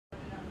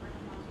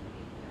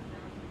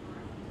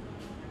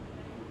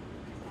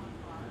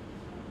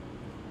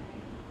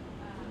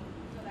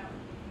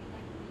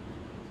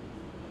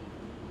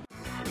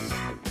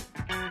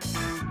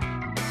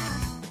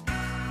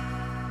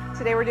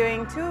Today we're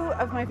doing two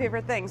of my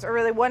favorite things, or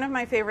really one of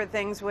my favorite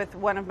things with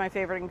one of my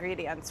favorite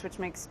ingredients, which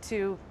makes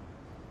two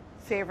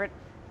favorite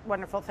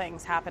wonderful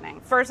things happening.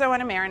 First, I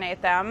want to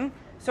marinate them.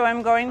 So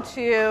I'm going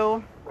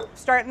to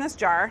start in this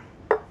jar.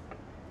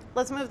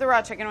 Let's move the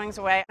raw chicken wings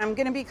away. I'm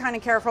going to be kind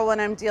of careful when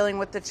I'm dealing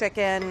with the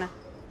chicken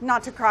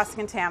not to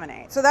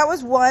cross-contaminate. So that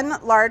was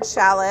one large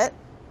shallot,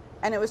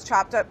 and it was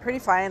chopped up pretty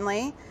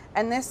finely.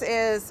 And this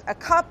is a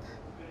cup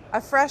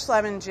of fresh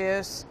lemon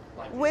juice,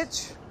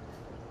 which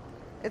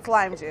it's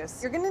lime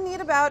juice. You're going to need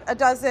about a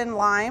dozen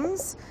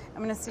limes.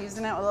 I'm going to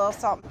season it with a little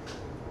salt.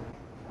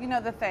 You know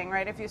the thing,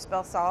 right? If you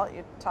spill salt,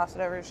 you toss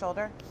it over your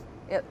shoulder.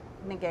 It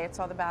negates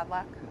all the bad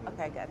luck.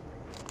 Okay, good.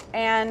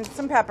 And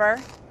some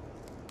pepper.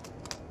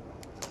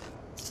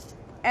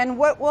 And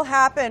what will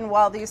happen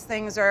while these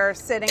things are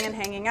sitting and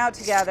hanging out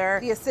together,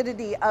 the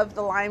acidity of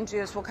the lime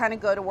juice will kind of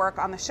go to work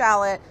on the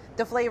shallot.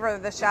 The flavor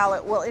of the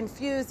shallot will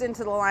infuse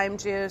into the lime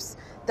juice.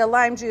 The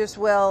lime juice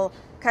will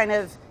kind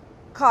of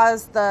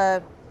cause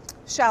the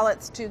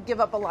shallots to give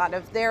up a lot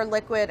of their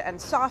liquid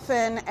and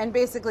soften, and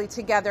basically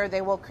together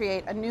they will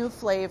create a new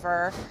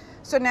flavor.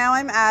 So now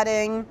I'm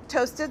adding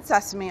toasted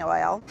sesame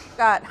oil.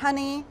 Got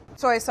honey,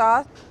 soy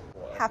sauce,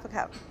 half a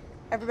cup.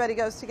 Everybody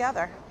goes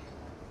together.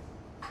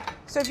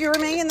 So if you were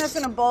making this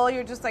in a bowl,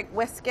 you just like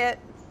whisk it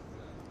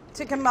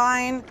to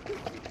combine.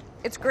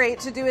 It's great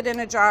to do it in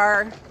a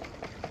jar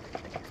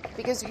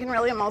because you can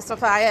really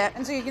emulsify it.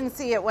 And so you can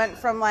see it went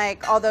from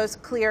like all those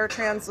clear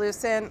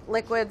translucent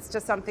liquids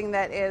to something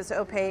that is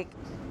opaque.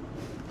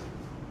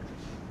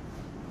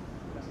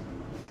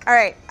 All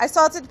right, I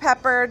salted,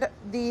 peppered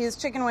these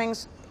chicken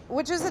wings,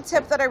 which is a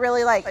tip that I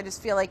really like. I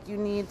just feel like you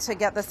need to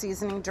get the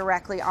seasoning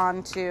directly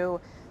onto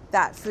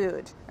that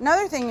food.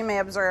 Another thing you may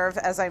observe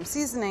as I'm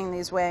seasoning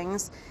these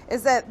wings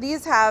is that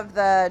these have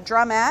the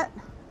drumette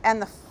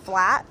and the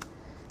flat.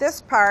 This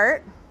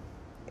part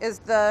is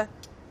the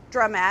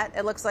drumette.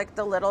 It looks like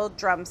the little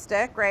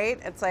drumstick, right?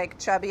 It's like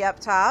chubby up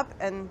top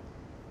and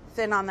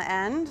thin on the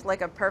end,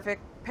 like a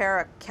perfect pair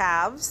of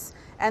calves.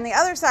 And the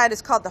other side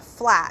is called the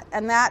flat,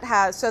 and that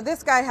has, so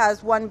this guy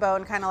has one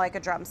bone kind of like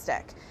a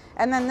drumstick.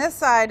 And then this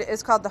side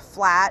is called the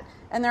flat,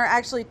 and there are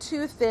actually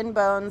two thin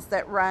bones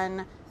that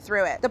run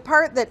through it. The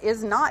part that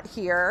is not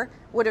here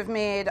would have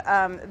made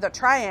the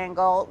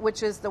triangle,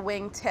 which is the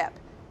wing tip.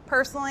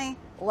 Personally,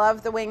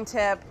 love the wing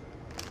tip.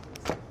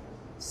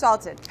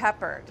 Salted,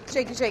 peppered,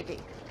 shaky, shaky.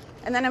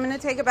 And then I'm going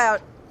to take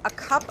about a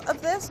cup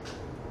of this.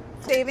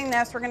 Saving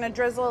this, we're going to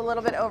drizzle a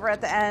little bit over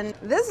at the end.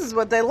 This is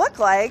what they look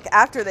like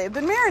after they've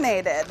been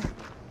marinated.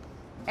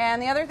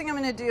 And the other thing I'm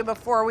going to do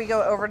before we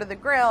go over to the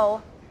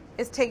grill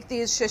is take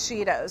these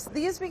Shishitos.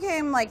 These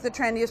became like the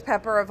trendiest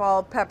pepper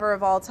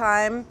of all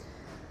time.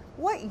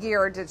 What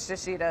year did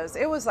Shishitos?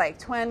 It was like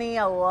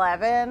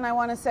 2011, I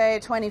want to say,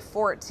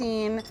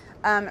 2014.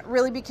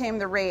 Really became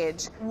the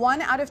rage.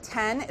 1 out of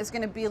 10 is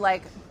going to be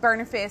like burn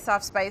your face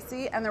off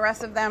spicy, and the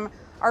rest of them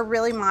are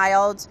really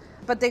mild,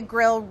 but they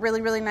grill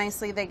really, really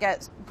nicely. They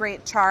get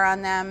great char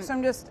on them. So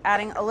I'm just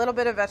adding a little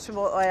bit of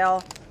vegetable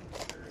oil,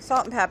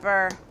 salt and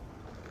pepper,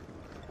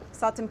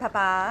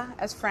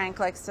 as Frank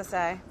likes to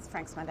say.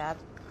 Frank's my dad.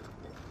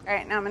 All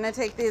right, now I'm gonna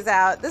take these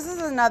out. This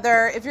is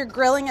another, if you're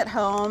grilling at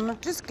home,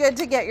 just good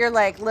to get your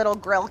like little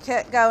grill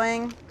kit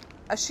going.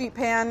 A sheet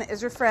pan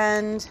is your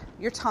friend,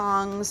 your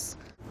tongs.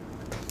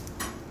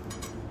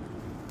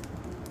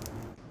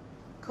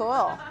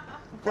 Cool.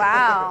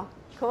 Wow.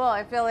 Cool.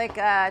 I feel like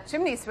a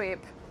chimney sweep.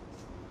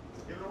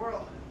 Give it a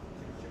whirl.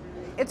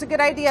 It's a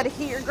good idea to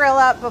heat your grill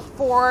up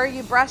before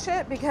you brush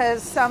it,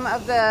 because some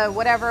of the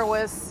whatever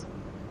was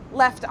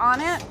left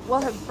on it will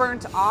have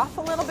burnt off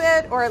a little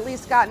bit, or at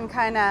least gotten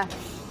kind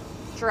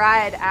of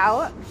dried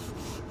out.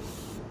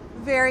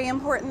 Very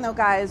important though,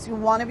 guys, you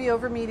want to be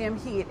over medium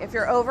heat. If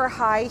you're over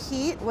high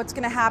heat, what's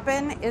going to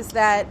happen is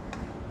that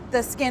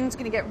the skin's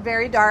going to get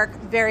very dark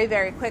very,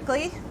 very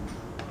quickly.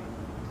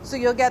 So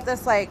you'll get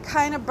this like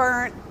kind of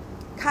burnt,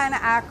 kind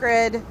of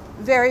acrid,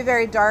 very,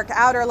 very dark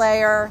outer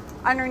layer.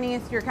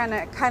 Underneath, you're kind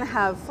of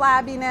have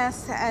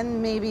flabbiness,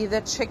 and maybe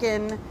the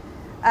chicken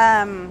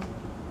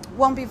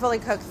won't be fully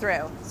cooked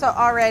through. So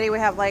already we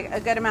have like a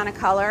good amount of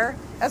color.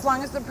 As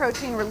long as the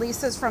protein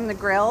releases from the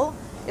grill,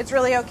 it's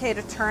really okay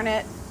to turn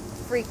it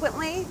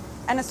frequently,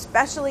 and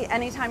especially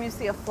anytime you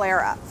see a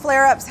flare-up.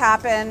 Flare-ups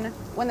happen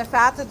when the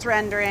fat that's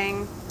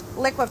rendering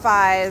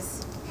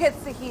liquefies, hits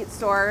the heat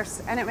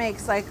source, and it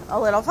makes like a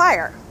little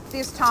fire.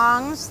 These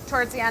tongs,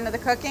 towards the end of the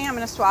cooking, I'm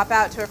going to swap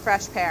out to a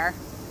fresh pair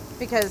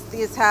because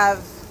these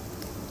have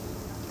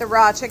the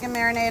raw chicken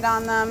marinade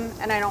on them,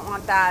 and I don't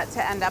want that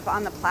to end up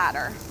on the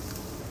platter.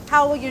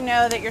 How will you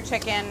know that your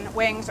chicken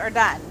wings are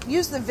done?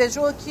 Use the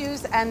visual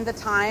cues and the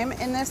time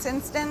in this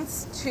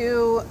instance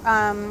to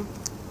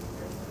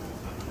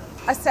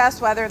assess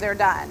whether they're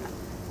done.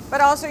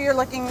 But also you're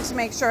looking to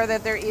make sure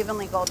that they're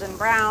evenly golden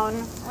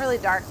brown. Really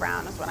dark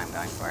brown is what I'm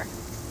going for.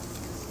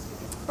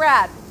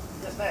 Brad.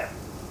 Yes, ma'am.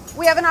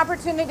 We have an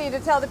opportunity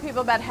to tell the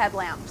people about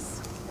headlamps.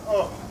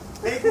 Oh,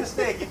 big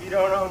mistake if you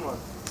don't own one.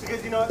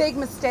 Because you know, big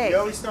mistake. You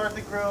always start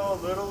the grill a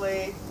little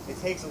late. It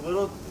takes a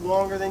little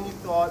longer than you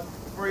thought.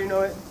 Before you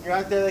know it, you're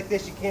out there like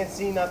this, you can't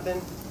see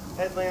nothing.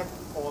 Headlamp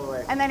all the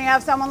way. And then you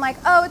have someone like,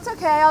 oh, it's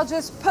okay, I'll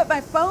just put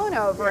my phone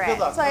over Yeah, it. good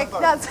luck, It's like,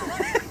 have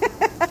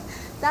fun.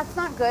 that's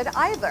not good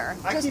either.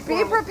 I Just keep be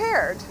one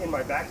prepared. in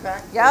my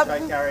backpack, Yep.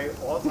 which I carry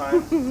all the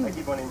time. I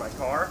keep one in my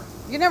car.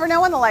 You never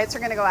know when the lights are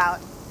going to go out.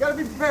 You gotta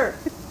be prepared.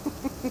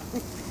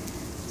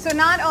 So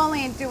not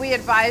only do we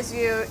advise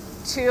you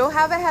to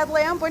have a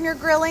headlamp when you're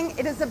grilling,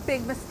 it is a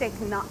big mistake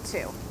not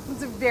to.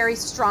 It's a very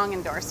strong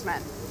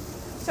endorsement.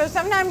 So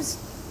sometimes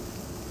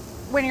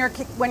when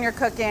you're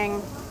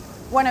cooking,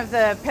 one of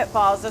the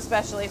pitfalls,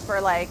 especially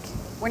for like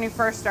when you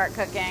first start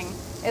cooking,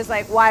 is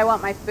like, why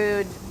won't my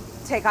food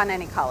take on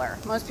any color?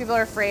 Most people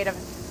are afraid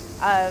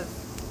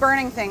of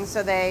burning things,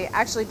 so they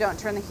actually don't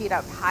turn the heat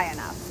up high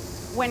enough.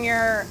 When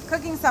you're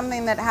cooking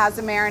something that has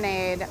a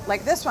marinade,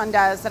 like this one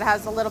does, that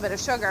has a little bit of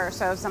sugar,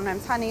 so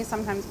sometimes honey,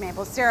 sometimes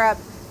maple syrup,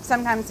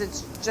 sometimes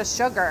it's just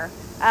sugar,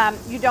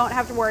 you don't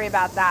have to worry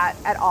about that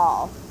at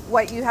all.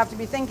 What you have to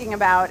be thinking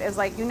about is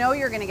like, you know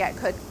you're gonna get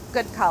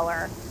good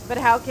color, but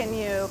how can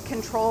you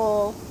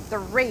control the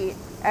rate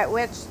at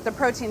which the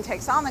protein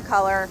takes on the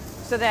color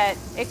so that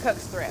it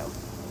cooks through?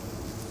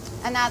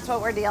 And that's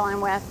what we're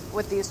dealing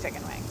with these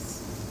chicken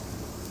wings.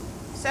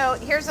 So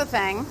here's the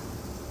thing.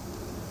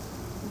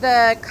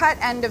 The cut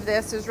end of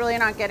this is really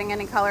not getting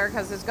any color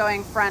because it's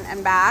going front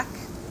and back.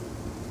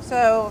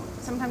 So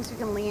sometimes you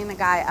can lean the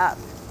guy up.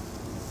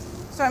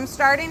 So I'm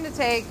starting to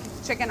take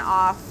chicken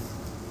off.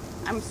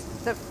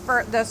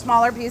 The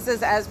smaller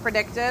pieces, as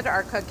predicted,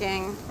 are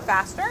cooking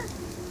faster.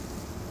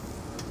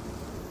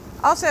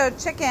 Also,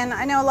 chicken,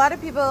 I know a lot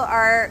of people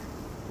are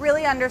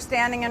really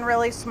understanding and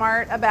really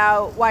smart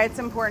about why it's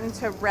important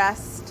to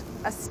rest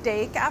a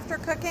steak after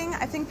cooking.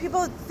 I think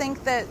people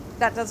think that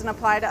that doesn't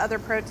apply to other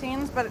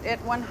proteins, but it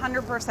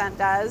 100%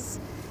 does.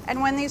 And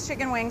when these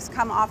chicken wings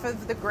come off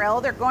of the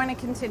grill, they're going to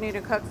continue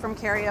to cook from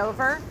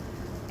carryover.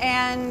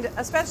 And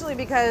especially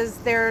because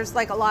there's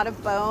like a lot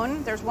of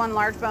bone, there's one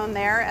large bone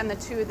there and the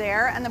two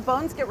there, and the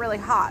bones get really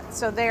hot.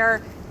 So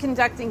they're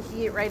conducting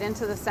heat right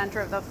into the center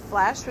of the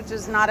flesh, which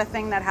is not a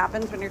thing that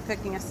happens when you're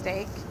cooking a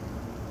steak.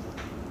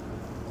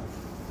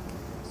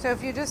 So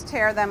if you just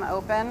tear them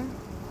open,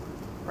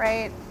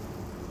 right?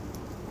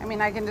 I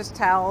mean, I can just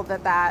tell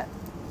that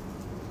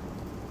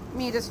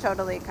meat is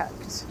totally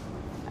cooked.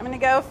 I'm gonna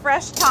go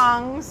fresh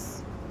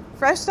tongs,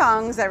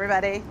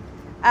 everybody.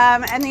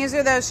 And these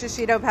are those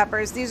shishito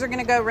peppers. These are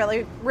gonna go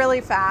really, really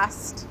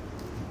fast.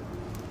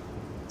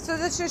 So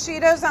the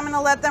shishitos, I'm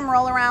gonna let them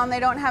roll around.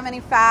 They don't have any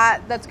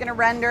fat that's gonna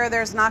render.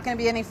 There's not gonna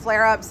be any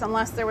flare-ups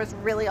unless there was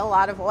really a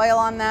lot of oil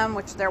on them,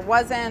 which there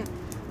wasn't.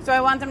 So I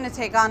want them to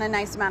take on a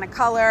nice amount of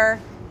color,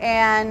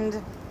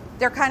 and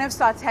they're kind of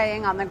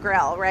sauteing on the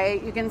grill,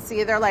 right? You can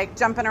see they're like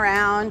jumping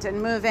around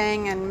and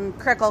moving and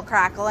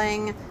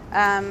crackling.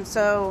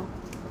 So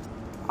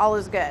all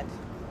is good.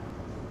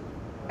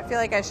 I feel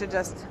like I should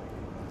just,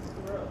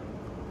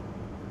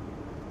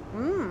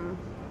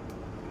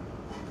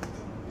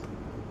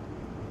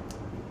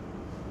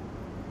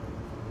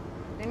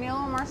 They need a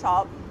little more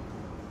salt.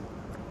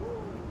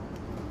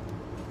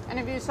 And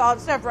if you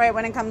salt stuff right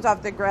when it comes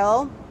off the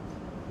grill,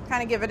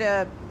 kind of give it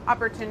an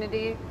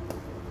opportunity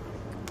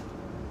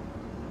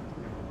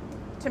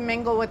to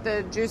mingle with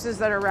the juices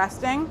that are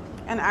resting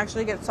and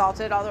actually get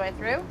salted all the way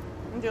through.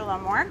 And do a little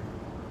more.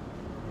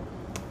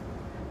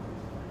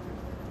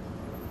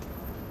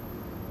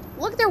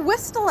 Look, they're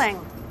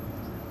whistling.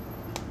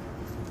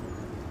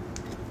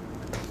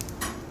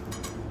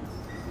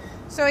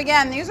 So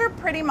again, these are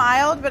pretty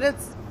mild, but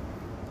it's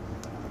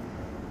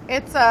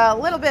a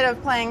little bit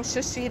of playing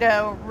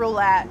shishito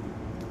roulette.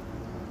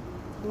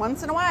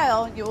 Once in a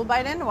while, you will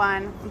bite into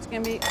one. It's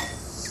gonna be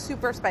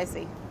super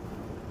spicy.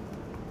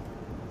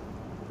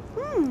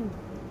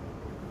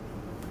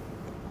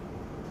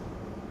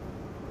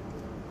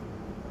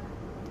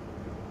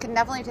 Can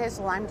definitely taste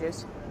the lime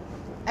juice.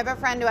 I have a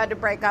friend who had to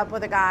break up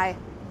with a guy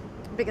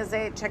because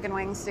they ate chicken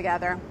wings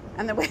together,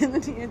 and the way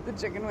that he ate the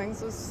chicken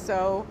wings was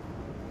so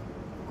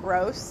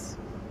gross.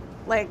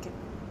 Like,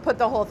 put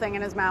the whole thing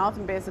in his mouth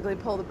and basically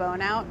pull the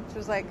bone out. She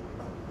was like,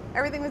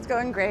 everything was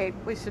going great.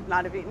 We should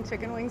not have eaten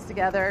chicken wings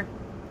together.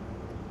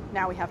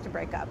 Now we have to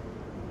break up.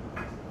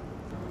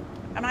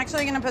 I'm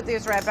actually going to put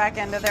these right back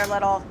into their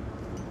little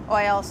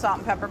oil, salt,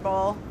 and pepper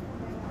bowl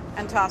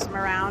and toss them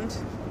around.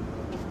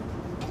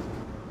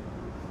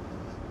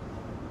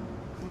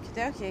 Okie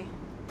dokie.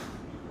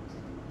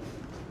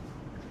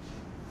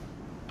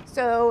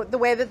 So the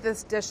way that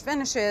this dish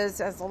finishes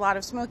is a lot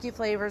of smoky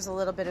flavors, a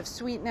little bit of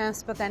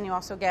sweetness, but then you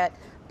also get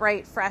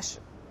bright, fresh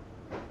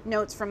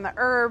notes from the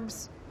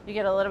herbs. You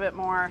get a little bit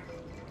more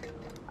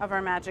of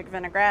our magic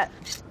vinaigrette.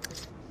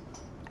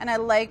 And I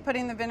like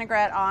putting the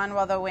vinaigrette on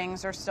while the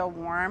wings are still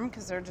warm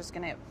because they're just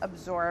going to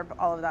absorb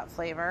all of that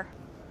flavor.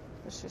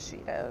 The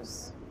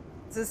shishitos.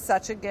 This is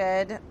such a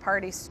good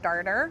party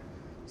starter.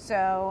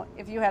 So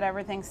if you had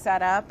everything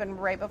set up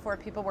and right before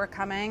people were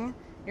coming,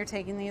 you're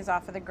taking these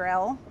off of the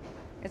grill.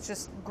 It's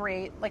just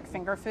great, like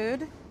finger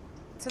food.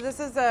 So this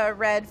is a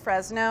red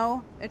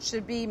Fresno. It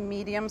should be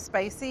medium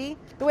spicy.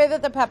 The way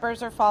that the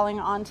peppers are falling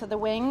onto the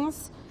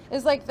wings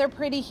is like they're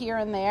pretty here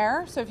and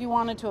there. So if you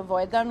wanted to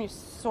avoid them, you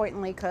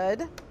certainly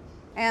could.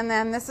 And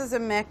then this is a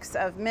mix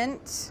of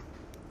mint.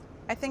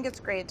 I think it's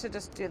great to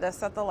just do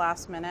this at the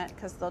last minute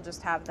because they'll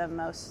just have the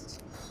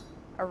most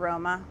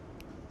aroma.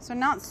 So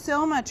not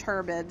so much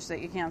herbage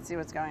that you can't see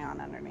what's going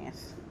on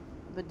underneath,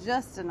 but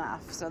just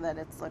enough so that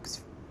it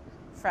looks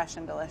fresh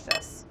and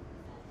delicious.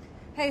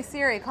 Hey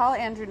Siri, call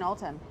Andrew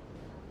Knowlton.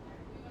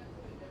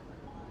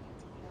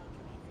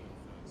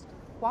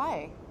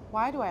 Why?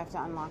 Why do I have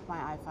to unlock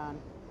my iPhone?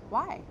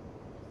 Why?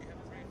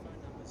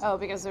 Oh,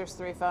 because there's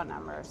 3 phone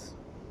numbers.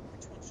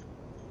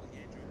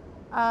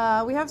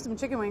 We have some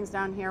chicken wings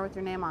down here with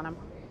your name on them.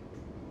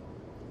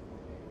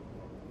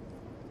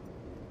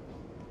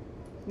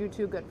 You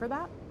too good for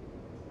that?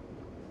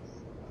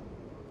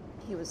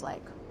 He was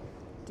like,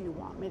 do you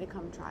want me to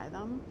come try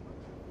them?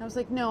 I was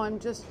like, no, I'm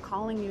just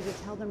calling you to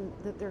tell them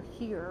that they're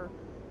here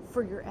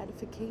for your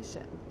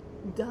edification.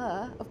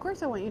 Duh, of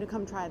course I want you to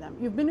come try them.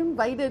 You've been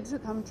invited to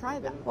come try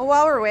them. Well,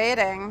 while we're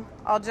waiting,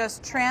 I'll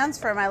just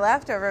transfer my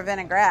leftover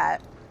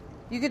vinaigrette.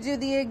 You could do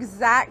the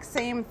exact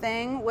same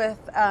thing with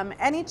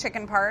any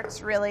chicken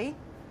parts, really.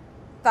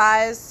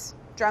 Thighs,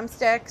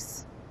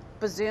 drumsticks,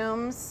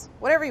 bazooms,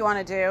 whatever you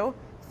want to do.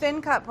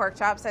 Thin cut pork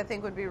chops I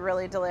think would be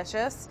really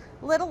delicious.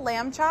 Little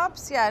lamb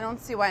chops, yeah, I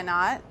don't see why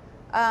not.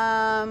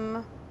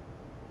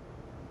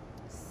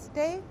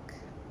 Steak,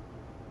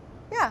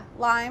 yeah,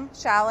 lime,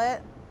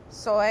 shallot,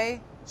 soy,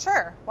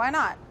 sure, why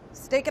not?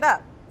 Steak it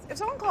up. If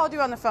someone called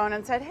you on the phone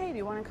and said, hey, do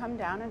you want to come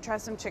down and try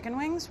some chicken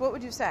wings? What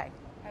would you say?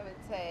 I would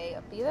say,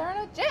 I'll be there in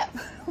a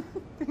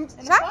jiff.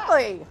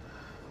 Exactly.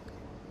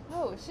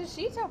 Oh,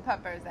 shishito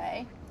peppers,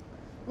 eh?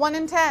 1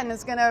 in 10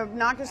 is going to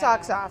knock your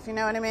socks off, you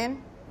know what I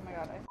mean? Oh my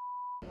god,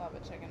 I love a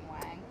chicken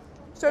wang.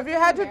 So if you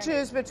had to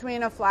choose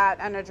between a flat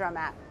and a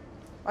drumette,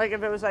 like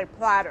if it was like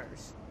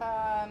platters.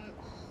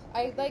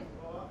 I like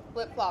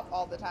flip-flop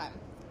all the time.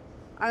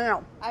 I don't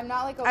know. I'm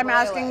not like a I'm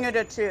royalist. asking you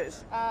to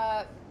choose.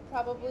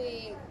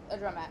 Probably a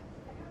drumette.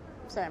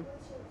 Same.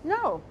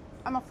 No,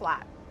 I'm a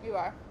flat. You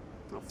are.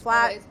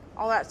 Flat, Always.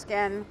 all that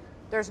skin.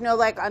 There's no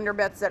like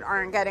underbits that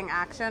aren't getting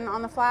action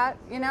on the flat,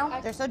 you know?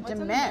 They're so What's in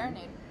the demand.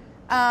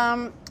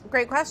 marinade?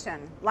 Great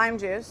question. Lime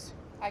juice,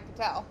 I could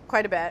tell.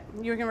 quite a bit.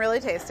 You can really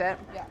taste it.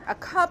 Yeah. A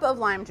cup of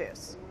lime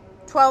juice.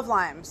 12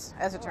 limes,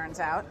 as it turns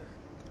out.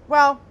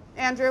 Well,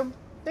 Andrew,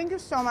 thank you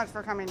so much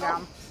for coming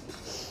down.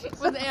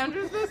 Was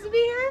Andrew supposed to be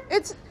here?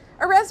 It's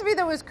a recipe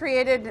that was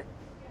created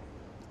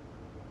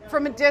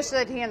from a dish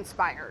that he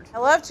inspired. I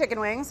love chicken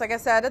wings, like I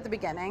said at the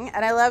beginning,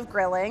 and I love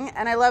grilling,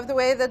 and I love the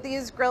way that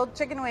these grilled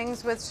chicken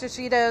wings with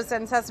shishitos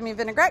and sesame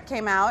vinaigrette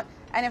came out,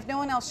 and if no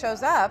one else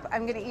shows up,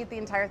 I'm going to eat the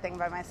entire thing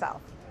by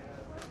myself.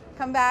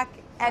 Come back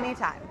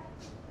anytime.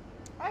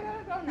 I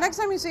gotta go now. Next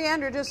time you see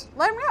Andrew, just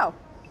let him know.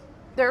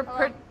 They're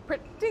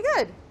pretty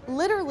good.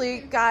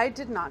 Literally, guy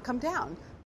did not come down.